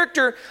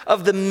character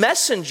of the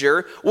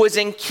messenger was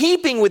in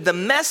keeping with the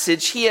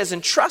message he has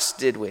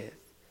entrusted with.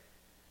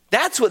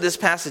 That's what this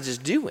passage is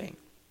doing.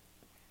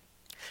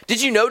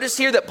 Did you notice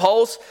here that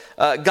Paul's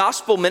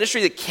gospel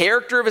ministry, the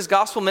character of his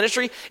gospel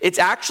ministry, it's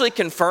actually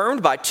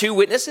confirmed by two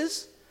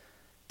witnesses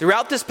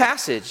throughout this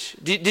passage?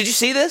 Did you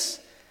see this?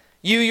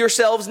 You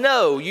yourselves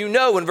know. You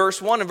know in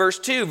verse 1 and verse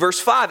 2. Verse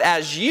 5,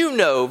 as you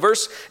know.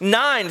 Verse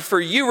 9, for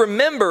you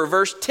remember.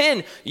 Verse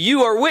 10,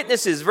 you are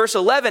witnesses. Verse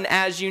 11,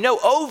 as you know.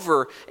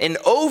 Over and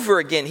over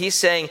again, he's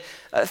saying,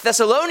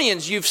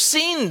 Thessalonians, you've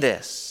seen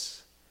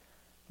this.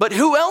 But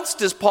who else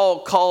does Paul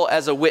call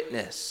as a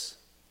witness?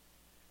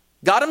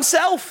 God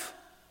himself.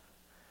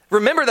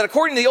 Remember that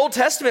according to the Old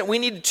Testament, we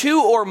need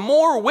 2 or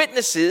more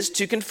witnesses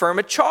to confirm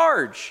a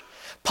charge.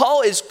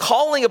 Paul is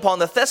calling upon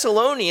the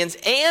Thessalonians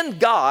and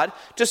God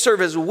to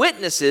serve as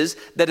witnesses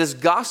that his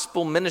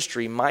gospel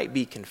ministry might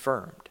be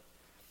confirmed.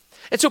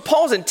 And so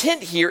Paul's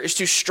intent here is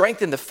to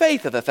strengthen the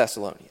faith of the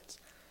Thessalonians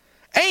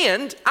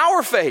and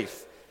our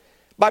faith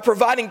by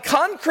providing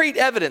concrete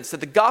evidence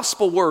that the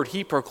gospel word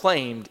he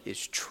proclaimed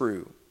is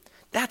true.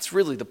 That's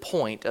really the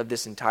point of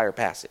this entire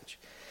passage.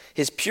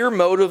 His pure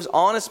motives,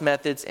 honest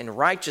methods, and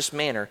righteous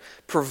manner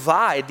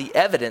provide the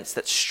evidence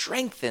that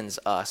strengthens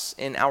us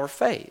in our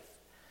faith.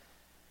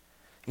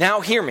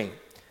 Now hear me.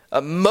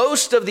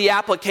 Most of the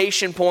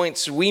application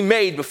points we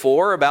made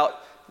before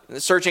about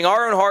searching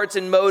our own hearts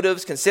and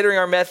motives, considering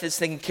our methods,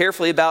 thinking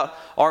carefully about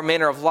our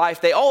manner of life,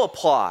 they all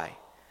apply.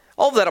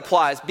 All of that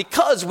applies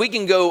because we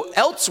can go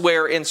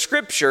elsewhere in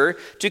Scripture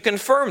to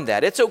confirm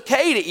that. It's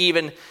okay to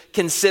even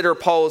consider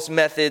Paul's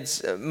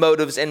methods,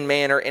 motives, and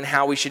manner and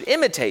how we should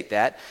imitate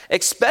that,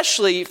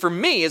 especially for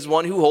me as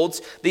one who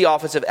holds the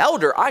office of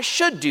elder. I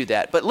should do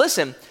that. But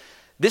listen,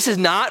 this is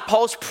not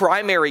Paul's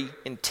primary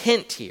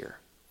intent here.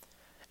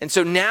 And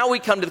so now we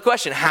come to the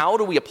question, how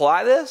do we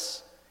apply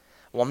this?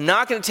 Well, I'm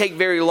not going to take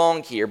very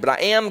long here, but I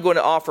am going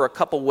to offer a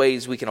couple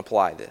ways we can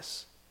apply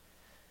this.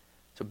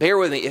 So bear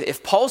with me.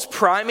 If Paul's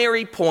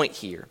primary point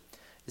here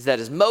is that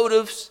his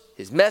motives,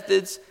 his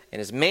methods, and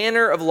his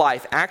manner of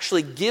life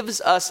actually gives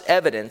us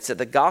evidence that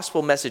the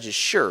gospel message is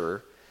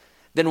sure,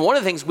 then one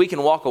of the things we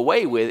can walk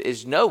away with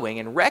is knowing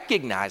and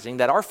recognizing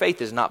that our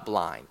faith is not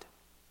blind.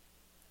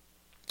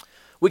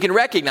 We can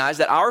recognize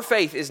that our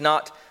faith is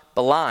not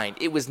blind.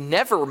 It was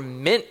never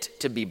meant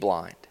to be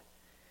blind.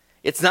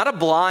 It's not a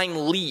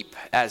blind leap,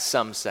 as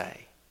some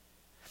say.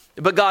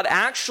 But God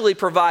actually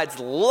provides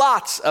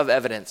lots of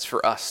evidence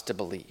for us to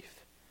believe.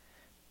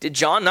 Did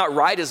John not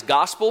write his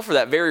gospel for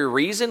that very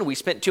reason? We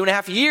spent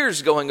 2.5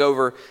 years going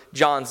over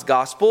John's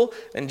gospel,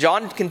 and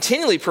John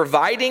continually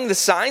providing the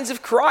signs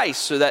of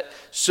Christ so that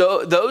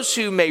those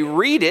who may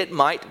read it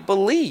might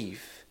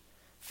believe.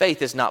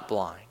 Faith is not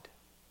blind.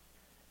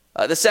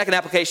 The second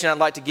application I'd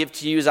like to give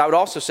to you is I would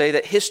also say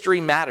that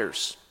history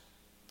matters.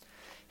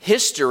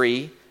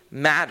 History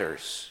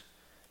matters.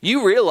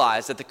 You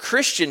realize that the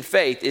Christian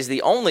faith is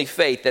the only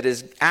faith that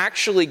is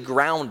actually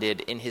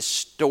grounded in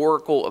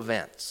historical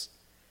events.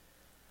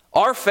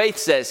 Our faith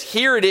says,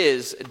 here it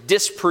is,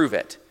 disprove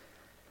it.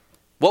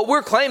 What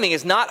we're claiming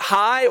is not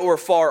high or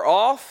far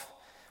off.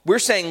 We're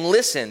saying,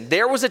 listen,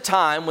 there was a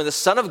time when the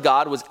Son of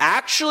God was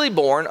actually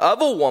born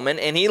of a woman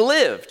and he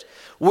lived.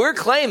 We're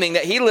claiming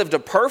that he lived a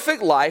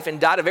perfect life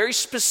and died a very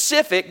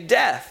specific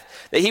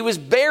death, that he was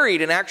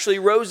buried and actually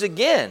rose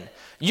again.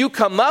 You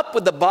come up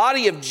with the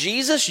body of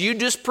Jesus, you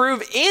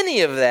disprove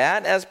any of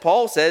that, as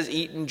Paul says,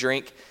 eat and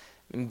drink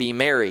and be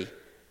merry,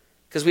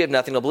 because we have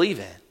nothing to believe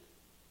in.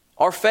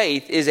 Our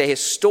faith is a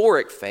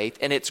historic faith,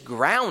 and it's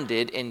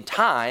grounded in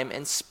time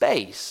and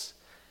space.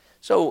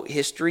 So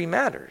history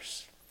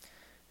matters.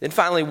 Then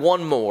finally,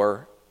 one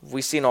more,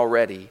 we've seen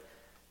already,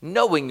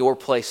 knowing your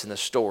place in the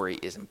story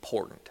is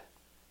important.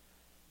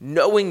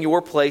 Knowing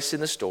your place in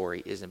the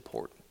story is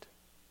important.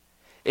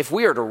 If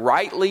we are to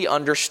rightly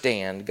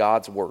understand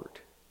God's word,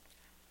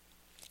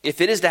 if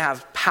it is to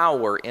have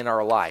power in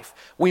our life,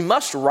 we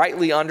must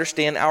rightly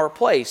understand our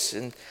place.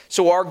 And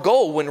so our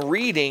goal when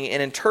reading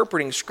and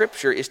interpreting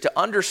Scripture is to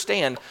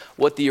understand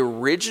what the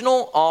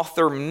original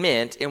author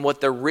meant and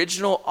what the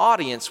original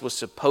audience was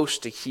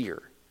supposed to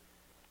hear.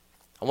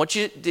 I want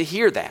you to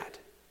hear that.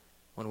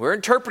 When we're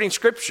interpreting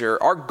Scripture,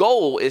 our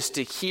goal is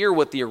to hear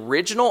what the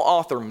original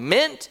author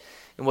meant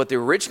and what the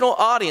original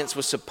audience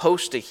was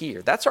supposed to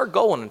hear. That's our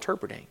goal in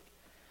interpreting.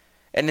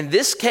 And in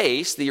this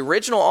case, the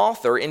original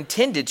author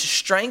intended to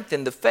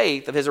strengthen the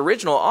faith of his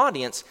original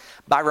audience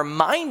by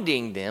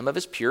reminding them of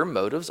his pure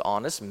motives,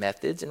 honest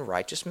methods, and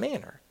righteous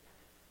manner.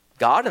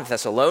 God and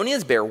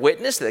Thessalonians bear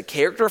witness that the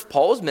character of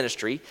Paul's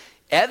ministry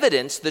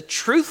evidenced the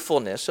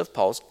truthfulness of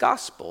Paul's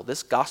gospel.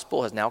 This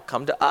gospel has now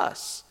come to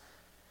us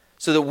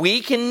so that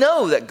we can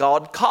know that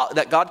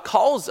God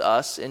calls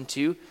us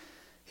into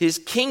his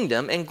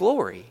kingdom and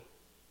glory.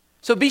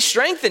 So be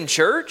strengthened,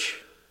 church.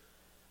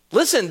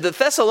 Listen, the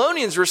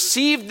Thessalonians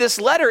received this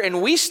letter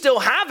and we still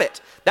have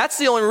it. That's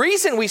the only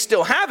reason we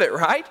still have it,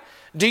 right?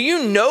 Do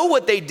you know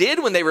what they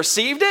did when they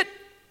received it?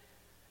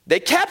 They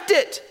kept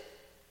it.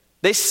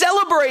 They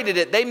celebrated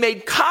it. They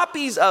made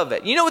copies of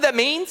it. You know what that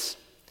means?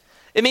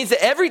 It means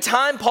that every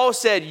time Paul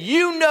said,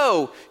 you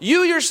know,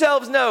 you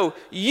yourselves know,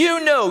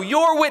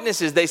 you're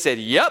witnesses, they said,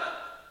 yep.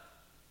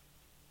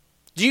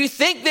 Do you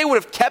think they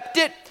would have kept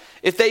it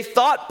if they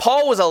thought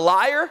Paul was a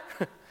liar?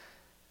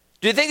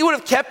 Do you think they would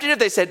have kept it if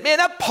they said, man,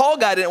 that Paul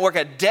guy didn't work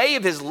a day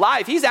of his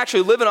life. He's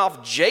actually living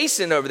off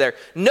Jason over there.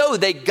 No,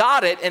 they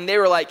got it and they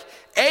were like,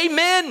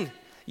 amen,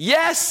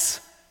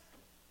 yes.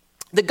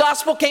 The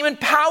gospel came in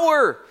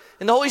power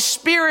and the Holy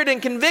Spirit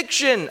and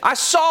conviction. I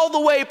saw the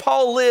way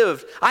Paul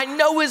lived. I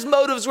know his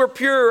motives were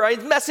pure.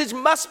 His message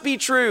must be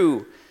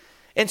true.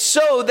 And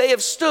so they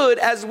have stood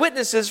as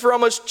witnesses for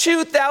almost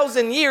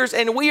 2,000 years,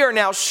 and we are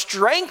now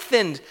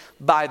strengthened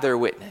by their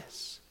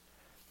witness.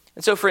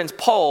 And so, friends,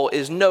 Paul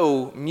is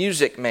no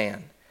music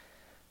man.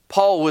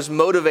 Paul was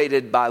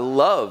motivated by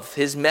love.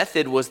 His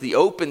method was the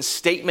open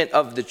statement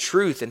of the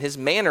truth, and his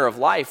manner of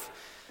life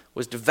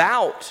was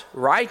devout,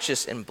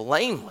 righteous, and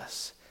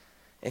blameless.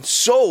 And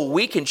so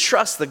we can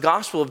trust the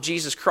gospel of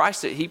Jesus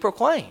Christ that he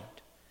proclaimed.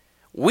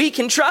 We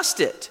can trust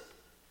it.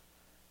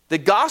 The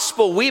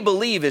gospel we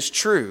believe is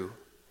true.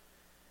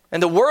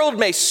 And the world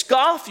may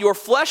scoff, your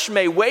flesh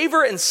may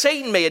waver, and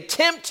Satan may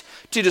attempt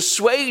to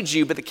dissuade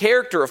you, but the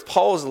character of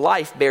Paul's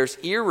life bears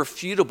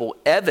irrefutable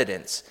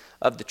evidence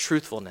of the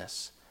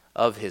truthfulness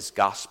of his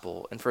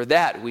gospel. And for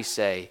that we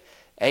say,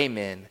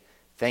 amen.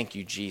 Thank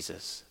you,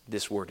 Jesus.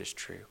 This word is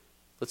true.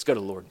 Let's go to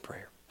the Lord in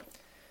prayer.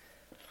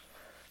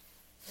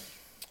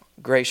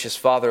 Gracious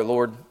Father,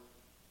 Lord,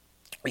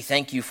 we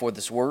thank you for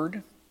this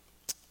word.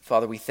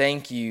 Father, we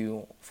thank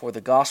you for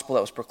the gospel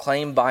that was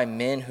proclaimed by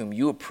men whom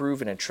you approve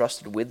and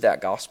entrusted with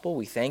that gospel.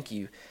 We thank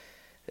you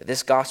that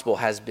this gospel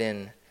has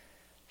been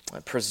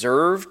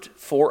preserved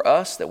for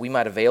us, that we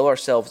might avail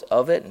ourselves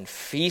of it and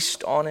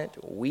feast on it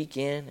week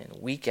in and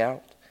week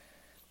out,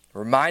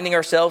 reminding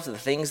ourselves of the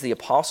things the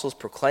apostles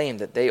proclaimed,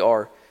 that they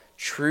are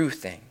true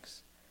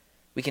things.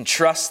 We can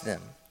trust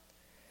them.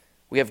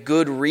 We have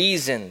good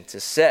reason to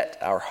set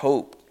our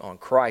hope on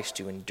Christ,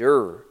 to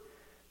endure,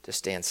 to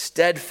stand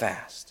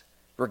steadfast,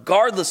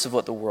 regardless of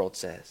what the world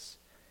says,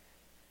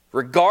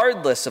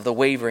 regardless of the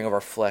wavering of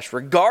our flesh,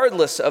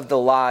 regardless of the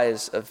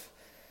lies of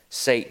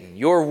Satan.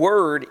 Your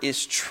word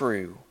is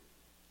true.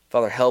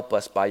 Father, help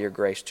us by your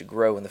grace to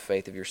grow in the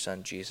faith of your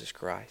Son, Jesus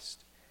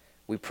Christ.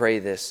 We pray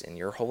this in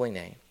your holy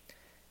name.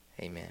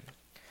 Amen.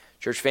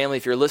 Church family,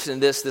 if you're listening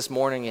to this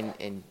morning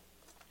and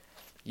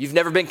you've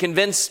never been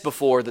convinced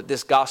before that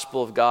this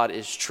gospel of God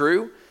is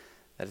true,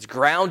 that it's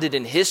grounded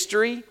in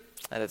history,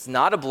 that it's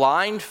not a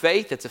blind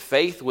faith, it's a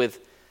faith with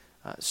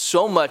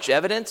so much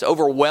evidence,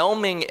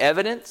 overwhelming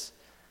evidence,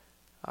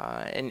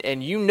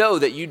 and you know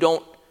that you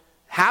don't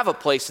have a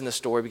place in the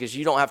story because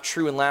you don't have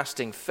true and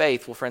lasting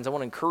faith. Well, friends, I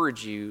want to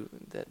encourage you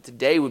that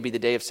today would be the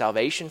day of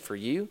salvation for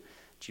you,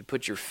 that you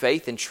put your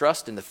faith and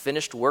trust in the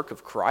finished work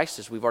of Christ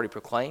as we've already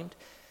proclaimed.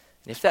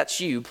 And if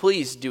that's you,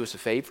 please do us a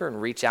favor and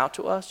reach out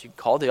to us. You can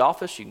call the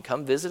office, you can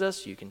come visit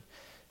us, you can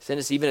send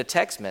us even a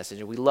text message,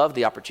 and we love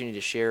the opportunity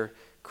to share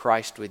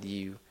Christ with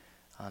you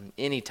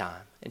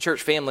anytime. And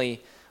church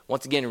family,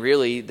 once again,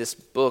 really, this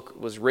book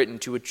was written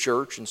to a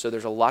church, and so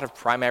there's a lot of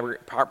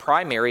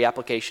primary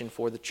application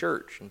for the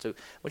church. And so I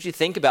want you to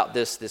think about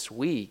this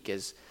week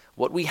as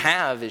what we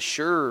have is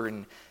sure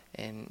and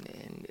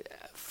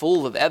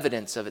full of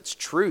evidence of its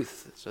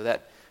truth, so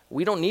that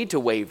we don't need to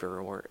waver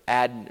or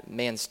add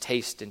man's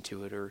taste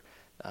into it or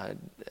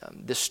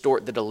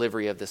distort the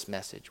delivery of this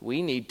message.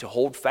 We need to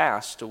hold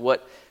fast to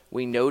what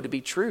we know to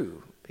be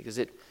true because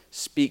it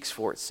speaks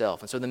for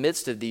itself. And so in the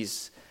midst of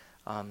these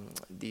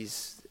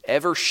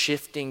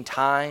ever-shifting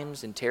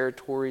times and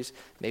territories,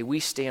 may we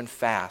stand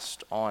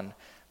fast on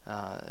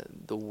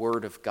the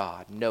Word of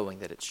God, knowing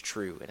that it's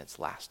true and it's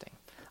lasting.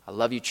 I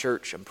love you,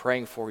 church. I'm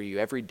praying for you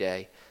every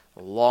day.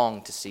 I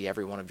long to see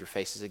every one of your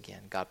faces again.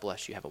 God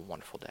bless you. Have a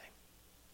wonderful day.